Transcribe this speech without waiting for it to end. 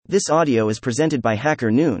This audio is presented by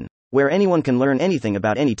Hacker Noon, where anyone can learn anything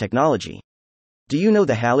about any technology. Do you know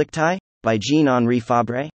the Halicti? By Jean-Henri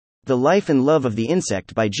Fabre? The Life and Love of the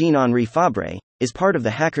Insect by Jean-Henri Fabre is part of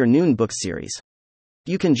the Hacker Noon book series.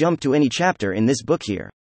 You can jump to any chapter in this book here.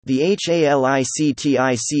 The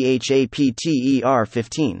Halictichapter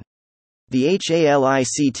 15. The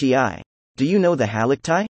Halicti. Do you know the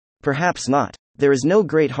Halicti? Perhaps not. There is no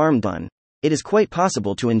great harm done. It is quite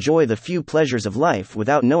possible to enjoy the few pleasures of life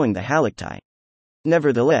without knowing the Halicti.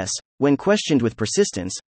 Nevertheless, when questioned with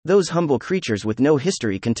persistence, those humble creatures with no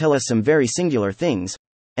history can tell us some very singular things,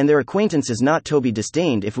 and their acquaintance is not to be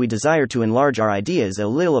disdained if we desire to enlarge our ideas a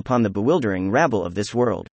little upon the bewildering rabble of this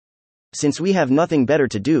world. Since we have nothing better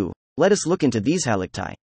to do, let us look into these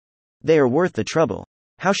Halicti. They are worth the trouble.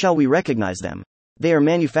 How shall we recognize them? They are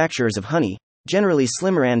manufacturers of honey, generally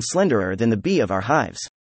slimmer and slenderer than the bee of our hives.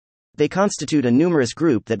 They constitute a numerous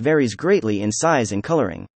group that varies greatly in size and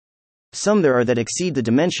coloring. Some there are that exceed the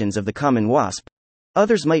dimensions of the common wasp.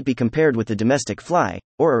 Others might be compared with the domestic fly,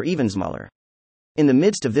 or are even smaller. In the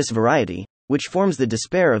midst of this variety, which forms the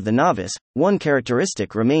despair of the novice, one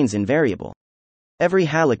characteristic remains invariable. Every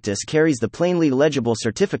Halictus carries the plainly legible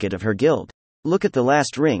certificate of her guild. Look at the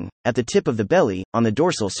last ring, at the tip of the belly, on the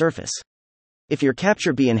dorsal surface. If your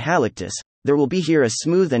capture be an Halictus, there will be here a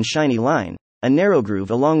smooth and shiny line, a narrow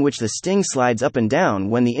groove along which the sting slides up and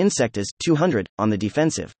down when the insect is 200 on the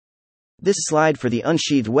defensive. This slide for the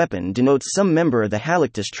unsheathed weapon denotes some member of the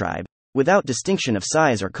Halictus tribe, without distinction of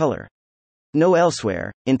size or color. No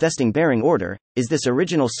elsewhere, in infesting-bearing order, is this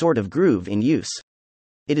original sort of groove in use.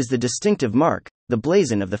 It is the distinctive mark, the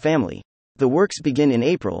blazon of the family. The works begin in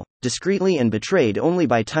April, discreetly and betrayed only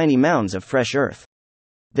by tiny mounds of fresh earth.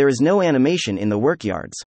 There is no animation in the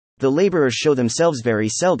workyards. The laborers show themselves very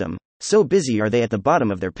seldom, so busy are they at the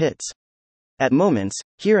bottom of their pits. At moments,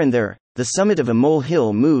 here and there, the summit of a mole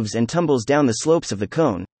hill moves and tumbles down the slopes of the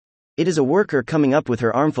cone. It is a worker coming up with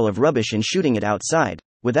her armful of rubbish and shooting it outside,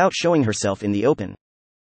 without showing herself in the open.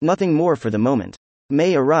 Nothing more for the moment.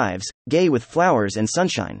 May arrives, gay with flowers and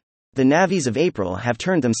sunshine. The navvies of April have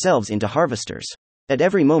turned themselves into harvesters. At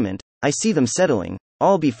every moment, I see them settling,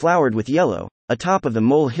 all beflowered with yellow, atop of the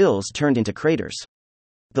mole hills turned into craters.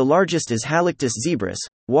 The largest is Halictus zebrus,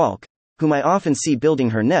 Walk, whom I often see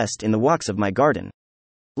building her nest in the walks of my garden.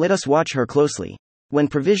 Let us watch her closely. When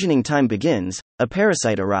provisioning time begins, a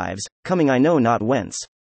parasite arrives, coming I know not whence.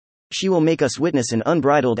 She will make us witness an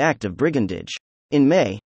unbridled act of brigandage. In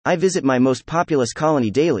May, I visit my most populous colony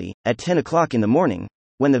daily, at 10 o'clock in the morning,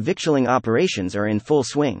 when the victualling operations are in full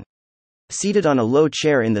swing. Seated on a low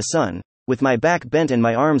chair in the sun, with my back bent and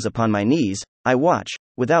my arms upon my knees, I watch,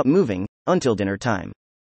 without moving, until dinner time.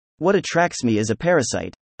 What attracts me is a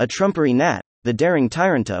parasite, a trumpery gnat, the daring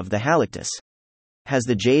tyranta of the Halictus. Has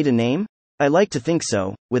the jade a name? I like to think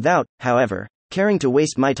so, without, however, caring to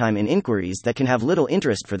waste my time in inquiries that can have little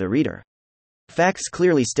interest for the reader. Facts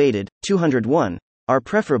clearly stated, 201, are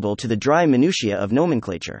preferable to the dry minutiae of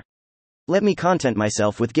nomenclature. Let me content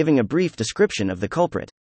myself with giving a brief description of the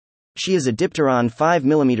culprit. She is a dipteron 5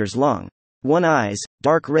 mm long. 1 eyes,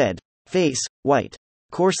 dark red, face, white.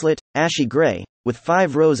 Corselet, ashy gray, with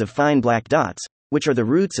 5 rows of fine black dots, which are the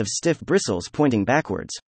roots of stiff bristles pointing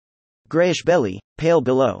backwards. Grayish belly, pale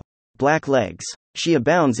below. Black legs. She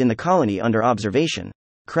abounds in the colony under observation.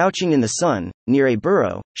 Crouching in the sun, near a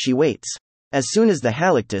burrow, she waits. As soon as the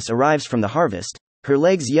Halictus arrives from the harvest, her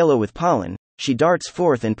legs yellow with pollen, she darts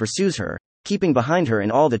forth and pursues her, keeping behind her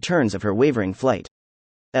in all the turns of her wavering flight.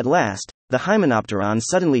 At last, the Hymenopteron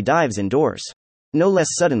suddenly dives indoors. No less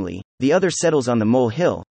suddenly, the other settles on the mole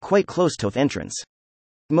hill, quite close to the entrance.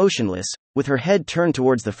 Motionless, with her head turned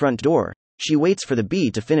towards the front door, she waits for the bee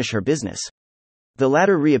to finish her business. The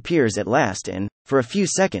latter reappears at last and, for a few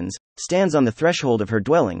seconds, stands on the threshold of her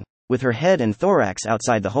dwelling, with her head and thorax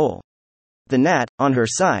outside the hole. The gnat, on her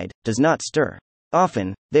side, does not stir.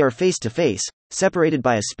 Often, they are face to face, separated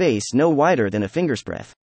by a space no wider than a finger's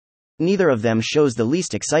breadth. Neither of them shows the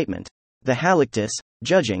least excitement. The Halictus,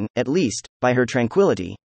 judging, at least, by her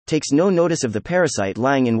tranquility, takes no notice of the parasite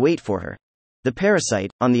lying in wait for her. The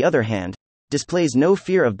parasite, on the other hand, displays no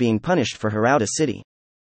fear of being punished for her audacity.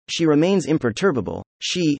 She remains imperturbable,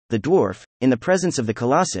 she, the dwarf, in the presence of the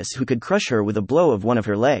colossus who could crush her with a blow of one of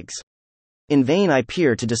her legs. In vain I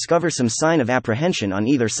peer to discover some sign of apprehension on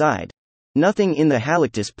either side. Nothing in the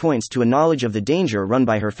Halictus points to a knowledge of the danger run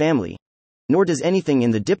by her family, nor does anything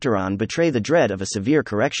in the dipteron betray the dread of a severe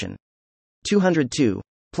correction. 202.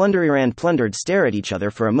 Plunderer and plundered stare at each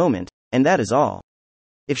other for a moment, and that is all.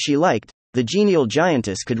 If she liked, the genial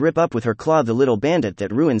giantess could rip up with her claw the little bandit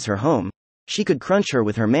that ruins her home. She could crunch her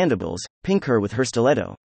with her mandibles, pink her with her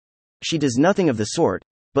stiletto. She does nothing of the sort,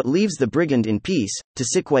 but leaves the brigand in peace, to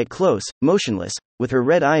sit quite close, motionless, with her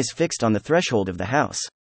red eyes fixed on the threshold of the house.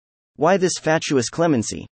 Why this fatuous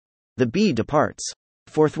clemency? The bee departs.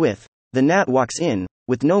 Forthwith, the gnat walks in,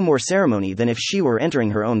 with no more ceremony than if she were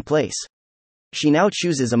entering her own place. She now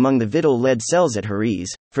chooses among the victual-led cells at her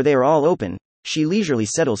ease, for they are all open. She leisurely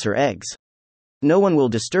settles her eggs. No one will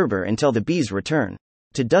disturb her until the bees return.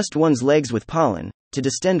 To dust one's legs with pollen, to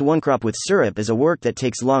distend one crop with syrup is a work that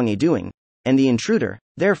takes long a-doing, and the intruder,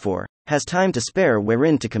 therefore, has time to spare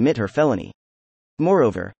wherein to commit her felony.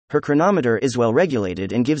 Moreover, her chronometer is well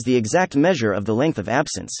regulated and gives the exact measure of the length of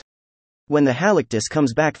absence. When the Halictus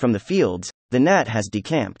comes back from the fields, the gnat has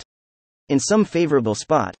decamped. In some favorable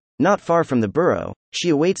spot, not far from the burrow, she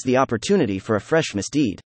awaits the opportunity for a fresh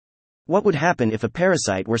misdeed. What would happen if a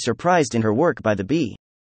parasite were surprised in her work by the bee?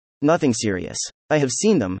 Nothing serious. I have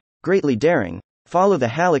seen them, greatly daring, follow the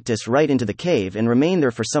Halictus right into the cave and remain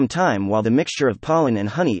there for some time while the mixture of pollen and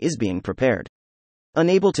honey is being prepared.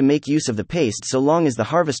 Unable to make use of the paste so long as the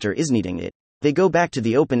harvester is kneading it, they go back to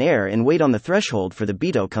the open air and wait on the threshold for the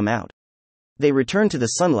bee to come out. They return to the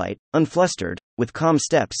sunlight, unflustered, with calm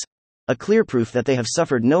steps, a clear proof that they have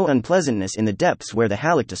suffered no unpleasantness in the depths where the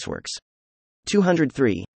Halictus works.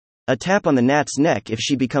 203. A tap on the gnat's neck if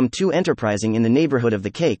she become too enterprising in the neighborhood of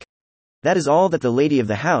the cake. That is all that the lady of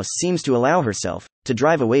the house seems to allow herself, to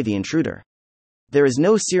drive away the intruder. There is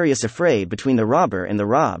no serious affray between the robber and the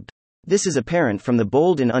robbed. This is apparent from the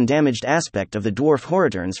bold and undamaged aspect of the dwarf who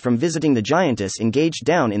returns from visiting the giantess engaged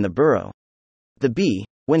down in the burrow. The bee,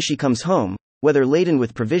 when she comes home, whether laden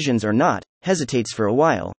with provisions or not, hesitates for a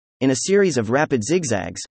while. In a series of rapid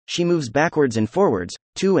zigzags, she moves backwards and forwards,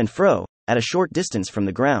 to and fro, at a short distance from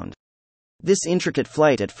the ground. This intricate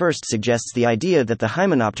flight at first suggests the idea that the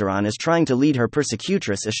Hymenopteron is trying to lead her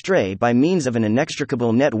persecutress astray by means of an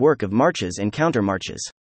inextricable network of marches and countermarches.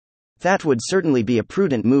 That would certainly be a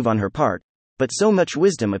prudent move on her part, but so much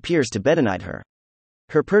wisdom appears to bedight her.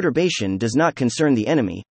 Her perturbation does not concern the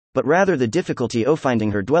enemy, but rather the difficulty of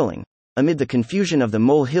finding her dwelling, amid the confusion of the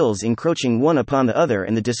mole hills encroaching one upon the other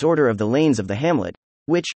and the disorder of the lanes of the hamlet,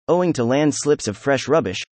 which, owing to landslips of fresh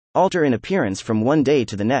rubbish, alter in appearance from one day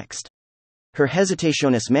to the next. Her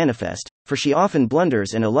hesitation is manifest, for she often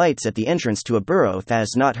blunders and alights at the entrance to a burrow that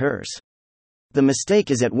is not hers. The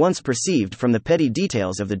mistake is at once perceived from the petty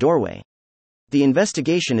details of the doorway. The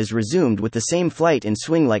investigation is resumed with the same flight and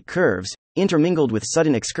swing-like curves, intermingled with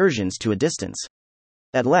sudden excursions to a distance.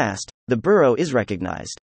 At last, the burrow is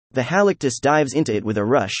recognized. The Halictus dives into it with a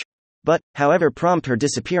rush, but, however prompt her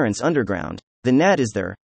disappearance underground, the gnat is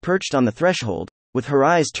there, perched on the threshold, with her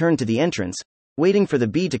eyes turned to the entrance, waiting for the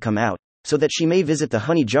bee to come out, so that she may visit the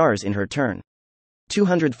honey jars in her turn.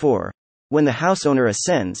 204. When the house owner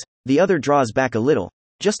ascends, the other draws back a little,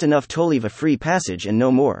 just enough to leave a free passage and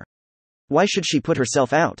no more. Why should she put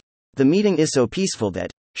herself out? The meeting is so peaceful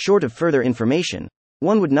that, short of further information,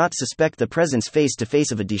 one would not suspect the presence face to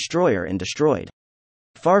face of a destroyer and destroyed.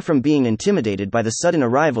 Far from being intimidated by the sudden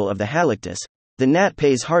arrival of the Halictus, the gnat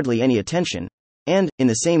pays hardly any attention, and, in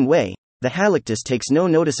the same way, the Halictus takes no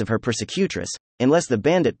notice of her persecutress, unless the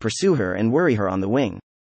bandit pursue her and worry her on the wing.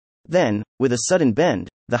 Then, with a sudden bend,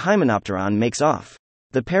 the Hymenopteron makes off.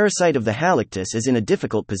 The parasite of the Halictus is in a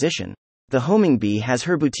difficult position. The homing bee has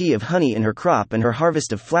her booty of honey in her crop and her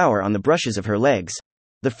harvest of flour on the brushes of her legs.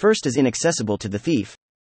 The first is inaccessible to the thief.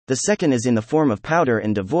 The second is in the form of powder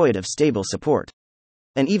and devoid of stable support.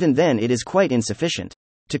 And even then it is quite insufficient.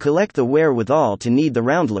 To collect the wherewithal to knead the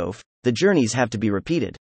round loaf, the journeys have to be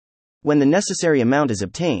repeated. When the necessary amount is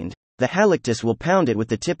obtained, the Halictus will pound it with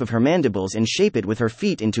the tip of her mandibles and shape it with her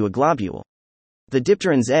feet into a globule. The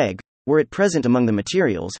dipteran's egg, were it present among the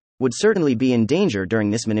materials, would certainly be in danger during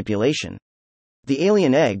this manipulation. The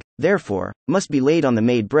alien egg, therefore, must be laid on the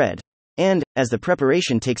made bread, and, as the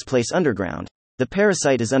preparation takes place underground, the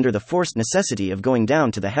parasite is under the forced necessity of going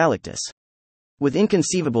down to the Halictus. With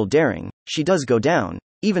inconceivable daring, she does go down,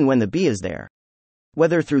 even when the bee is there.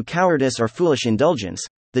 Whether through cowardice or foolish indulgence,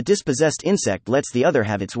 the dispossessed insect lets the other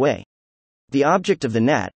have its way. The object of the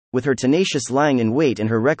gnat, with her tenacious lying in wait and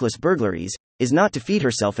her reckless burglaries, is not to feed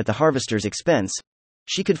herself at the harvester's expense.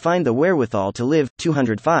 She could find the wherewithal to live,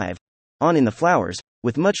 205, on in the flowers,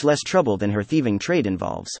 with much less trouble than her thieving trade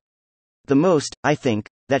involves. The most, I think,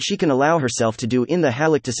 that she can allow herself to do in the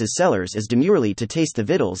Halictus's cellars is demurely to taste the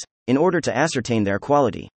victuals, in order to ascertain their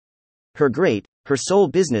quality. Her sole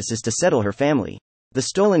business is to settle her family. The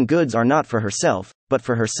stolen goods are not for herself, but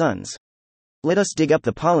for her sons. Let us dig up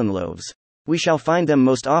the pollen loaves. We shall find them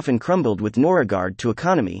most often crumbled with no regard to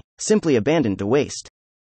economy, simply abandoned to waste.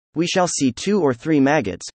 We shall see 2 or 3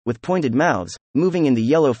 maggots, with pointed mouths, moving in the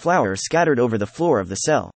yellow flour scattered over the floor of the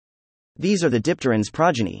cell. These are the dipteran's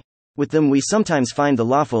progeny. With them we sometimes find the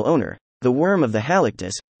lawful owner, the worm of the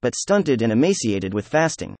Halictus, but stunted and emaciated with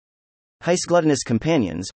fasting. His gluttonous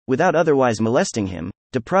companions, without otherwise molesting him,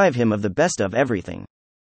 deprive him of the best of everything.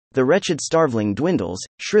 The wretched starveling dwindles,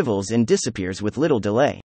 shrivels and disappears with little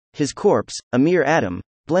delay. His corpse, a mere atom,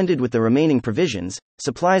 blended with the remaining provisions,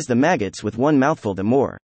 supplies the maggots with one mouthful the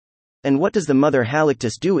more. And what does the mother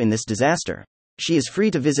Halictus do in this disaster? She is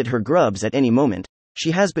free to visit her grubs at any moment,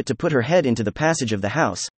 she has but to put her head into the passage of the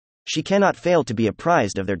house, she cannot fail to be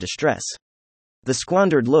apprised of their distress. The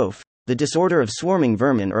squandered loaf, the disorder of swarming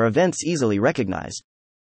vermin are events easily recognized.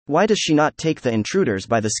 Why does she not take the intruders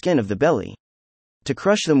by the skin of the belly? To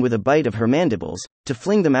crush them with a bite of her mandibles, to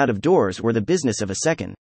fling them out of doors were the business of a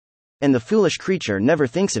second. And the foolish creature never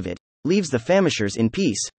thinks of it, leaves the famishers in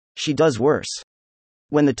peace, she does worse.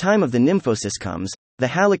 When the time of the nymphosis comes, the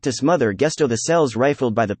Halictus mother gesto the cells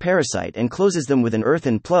rifled by the parasite and closes them with an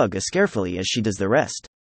earthen plug as carefully as she does the rest.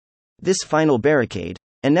 This final barricade,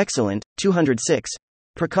 an excellent, 206,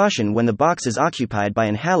 precaution when the box is occupied by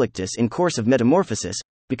an Halictus in course of metamorphosis,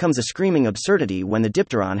 becomes a screaming absurdity when the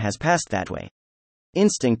dipteron has passed that way.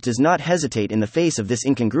 Instinct does not hesitate in the face of this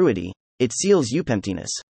incongruity, it seals emptiness.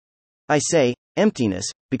 I say, emptiness,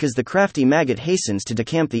 because the crafty maggot hastens to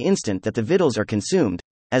decamp the instant that the victuals are consumed,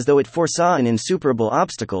 as though it foresaw an insuperable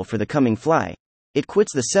obstacle for the coming fly. It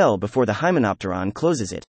quits the cell before the hymenopteron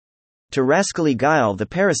closes it. To rascally guile the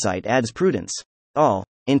parasite adds prudence. All,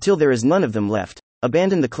 until there is none of them left,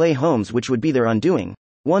 abandon the clay homes which would be their undoing,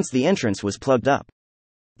 once the entrance was plugged up.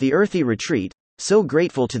 The earthy retreat, so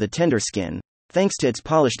grateful to the tender skin, thanks to its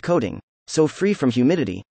polished coating, so free from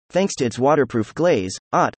humidity, thanks to its waterproof glaze,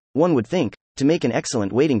 ought, one would think, to make an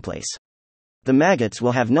excellent waiting place. The maggots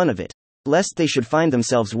will have none of it. Lest they should find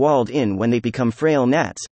themselves walled in when they become frail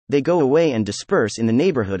gnats, they go away and disperse in the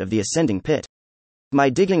neighborhood of the ascending pit.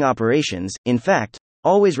 My digging operations, in fact,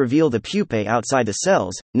 always reveal the pupae outside the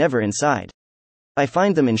cells, never inside. I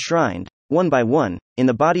find them enshrined, one by one, in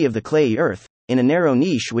the body of the clayey earth, in a narrow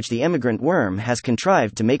niche which the emigrant worm has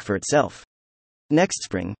contrived to make for itself. Next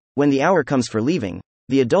spring, when the hour comes for leaving,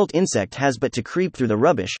 the adult insect has but to creep through the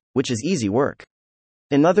rubbish, which is easy work.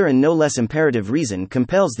 Another and no less imperative reason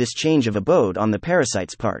compels this change of abode on the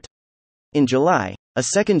parasite's part. In July, a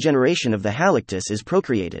second generation of the Halictus is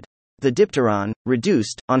procreated. The dipteron,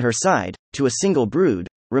 reduced, on her side, to a single brood,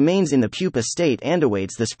 remains in the pupa state and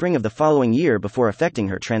awaits the spring of the following year before effecting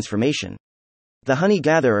her transformation. The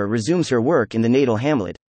honey-gatherer resumes her work in the natal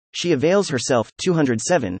hamlet. She avails herself,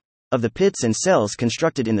 207, of the pits and cells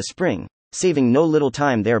constructed in the spring, saving no little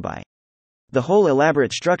time thereby. The whole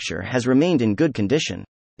elaborate structure has remained in good condition.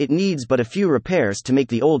 It needs but a few repairs to make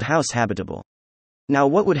the old house habitable. Now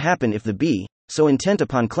what would happen if the bee, so intent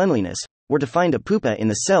upon cleanliness, were to find a pupa in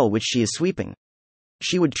the cell which she is sweeping?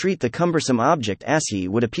 She would treat the cumbersome object as he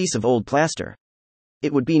would a piece of old plaster.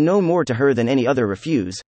 It would be no more to her than any other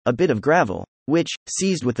refuse, a bit of gravel, which,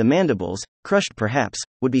 seized with the mandibles, crushed perhaps,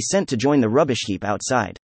 would be sent to join the rubbish heap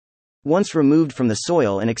outside. Once removed from the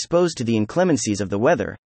soil and exposed to the inclemencies of the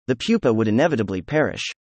weather, the pupa would inevitably perish.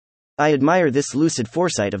 I admire this lucid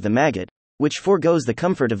foresight of the maggot, which foregoes the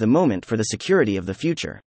comfort of the moment for the security of the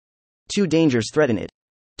future. Two dangers threaten it: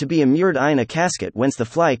 to be immured in a casket whence the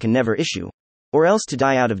fly can never issue, or else to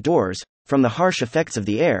die out of doors, from the harsh effects of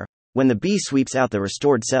the air, when the bee sweeps out the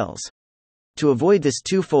restored cells. To avoid this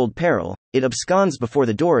twofold peril, it absconds before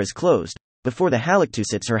the door is closed, before the Halictus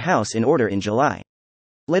sets her house in order in July.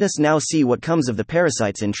 Let us now see what comes of the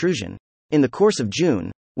parasite's intrusion. In the course of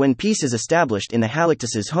June, when peace is established in the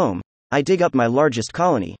Halictus's home, I dig up my largest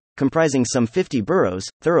colony, comprising some 50 burrows,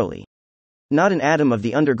 thoroughly. Not an atom of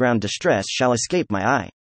the underground distress shall escape my eye.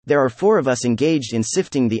 There are 4 of us engaged in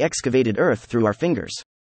sifting the excavated earth through our fingers.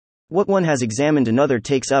 What one has examined another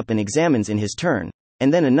takes up and examines in his turn,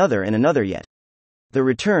 and then another and another yet. The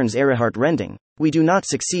returns are heart-rending. We do not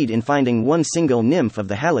succeed in finding one single nymph of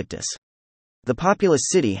the Halictus. The populous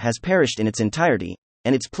city has perished in its entirety,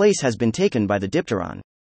 and its place has been taken by the dipteron.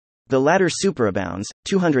 The latter superabounds,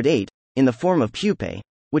 208, in the form of pupae,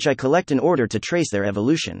 which I collect in order to trace their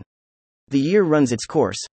evolution. The year runs its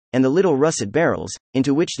course, and the little russet barrels,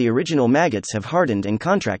 into which the original maggots have hardened and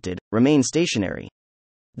contracted, remain stationary.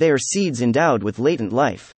 They are seeds endowed with latent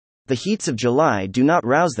life. The heats of July do not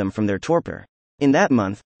rouse them from their torpor. In that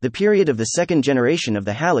month, the period of the second generation of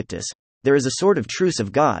the Halictus, there is a sort of truce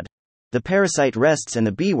of God. The parasite rests and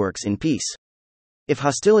the bee works in peace. If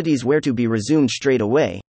hostilities were to be resumed straight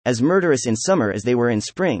away, as murderous in summer as they were in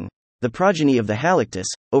spring, the progeny of the Halictus,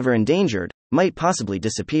 over-endangered, might possibly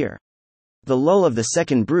disappear. The lull of the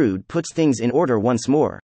second brood puts things in order once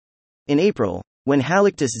more. In April, When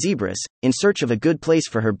Halictus zebrus, in search of a good place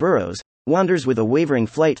for her burrows, wanders with a wavering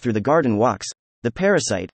flight through the garden walks, the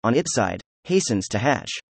parasite, on its side, hastens to hatch.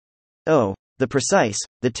 Oh,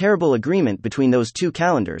 the terrible agreement between those two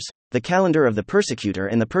calendars, the calendar of the persecutor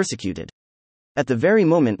and the persecuted. At the very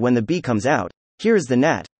moment when the bee comes out, here is the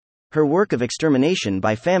gnat. Her work of extermination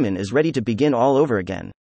by famine is ready to begin all over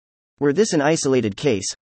again. Were this an isolated case,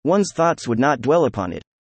 one's thoughts would not dwell upon it,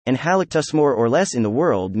 and Halictus more or less in the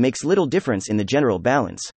world makes little difference in the general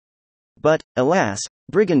balance. But, alas,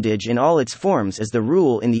 brigandage in all its forms is the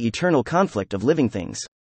rule in the eternal conflict of living things.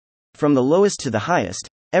 From the lowest to the highest,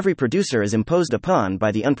 every producer is imposed upon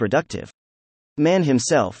by the unproductive. Man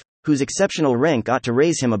himself, whose exceptional rank ought to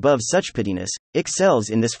raise him above such pettiness, excels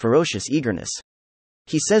in this ferocious eagerness.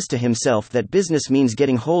 He says to himself that business means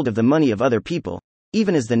getting hold of the money of other people,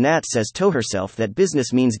 even as the gnat says to herself that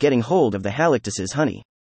business means getting hold of the Halictus's honey.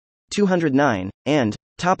 209, and,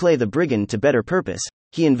 Tople the brigand to better purpose,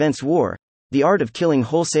 he invents war, the art of killing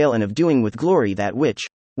wholesale and of doing with glory that which,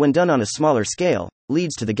 when done on a smaller scale,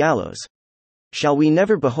 leads to the gallows. Shall we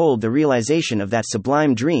never behold the realization of that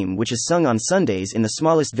sublime dream which is sung on Sundays in the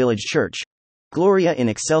smallest village church? Gloria in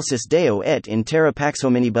excelsis Deo et in terra pax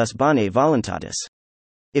hominibus bone voluntatis.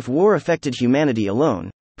 If war affected humanity alone,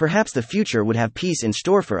 perhaps the future would have peace in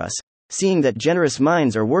store for us, seeing that generous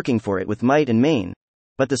minds are working for it with might and main.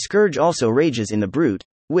 But the scourge also rages in the brute,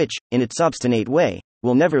 which, in its obstinate way,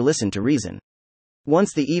 will never listen to reason.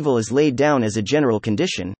 Once the evil is laid down as a general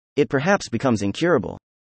condition, it perhaps becomes incurable.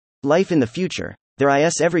 Life in the future, there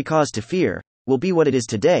is every cause to fear, will be what it is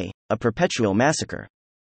today, a perpetual massacre.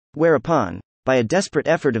 Whereupon, by a desperate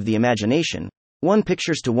effort of the imagination, one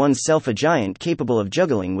pictures to one's self a giant capable of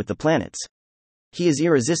juggling with the planets. He is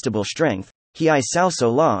irresistible strength, he is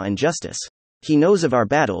salso law and justice. He knows of our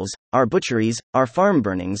battles, our butcheries, our farm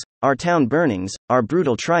burnings, our town burnings, our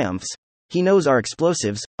brutal triumphs. He knows our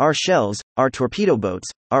explosives, our shells, our torpedo boats,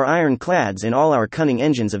 our ironclads and all our cunning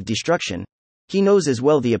engines of destruction. He knows as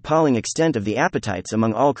well the appalling extent of the appetites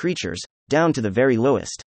among all creatures, down to the very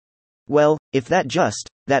lowest. Well, if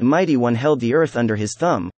that mighty one held the earth under his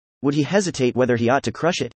thumb, would he hesitate whether he ought to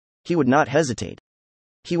crush it? He would not hesitate.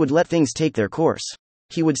 He would let things take their course.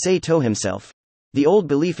 He would say to himself, the old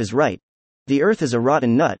belief is right. The earth is a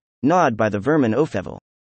rotten nut, gnawed by the vermin Ophevil.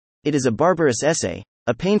 It is a barbarous essay,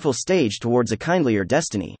 a painful stage towards a kindlier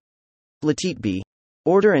destiny. Latit B.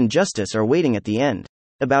 Order and justice are waiting at the end.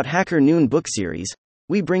 About Hacker Noon book series,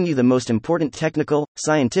 we bring you the most important technical,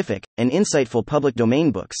 scientific, and insightful public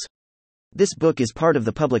domain books. This book is part of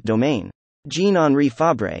the public domain. Jean-Henri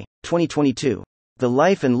Fabre, 2022. The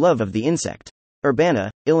Life and Love of the Insect. Urbana,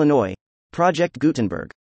 Illinois. Project Gutenberg.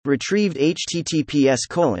 Retrieved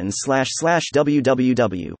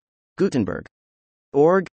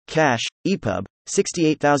https://www.gutenberg.org, cache, EPUB,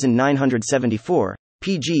 68974,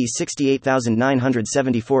 PG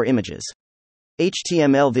 68974 images.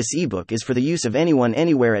 HTML. This ebook is for the use of anyone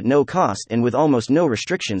anywhere at no cost and with almost no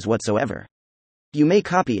restrictions whatsoever. You may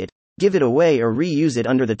copy it, give it away or reuse it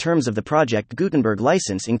under the terms of the Project Gutenberg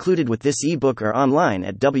license included with this ebook or online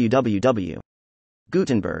at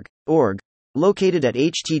www.gutenberg.org, located at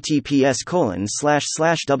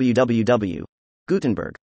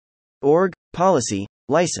https://www.gutenberg.org, policy,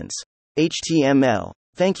 license, HTML.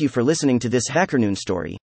 Thank you for listening to this HackerNoon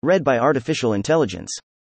story, read by Artificial Intelligence.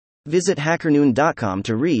 Visit hackernoon.com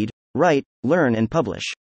to read, write, learn and publish.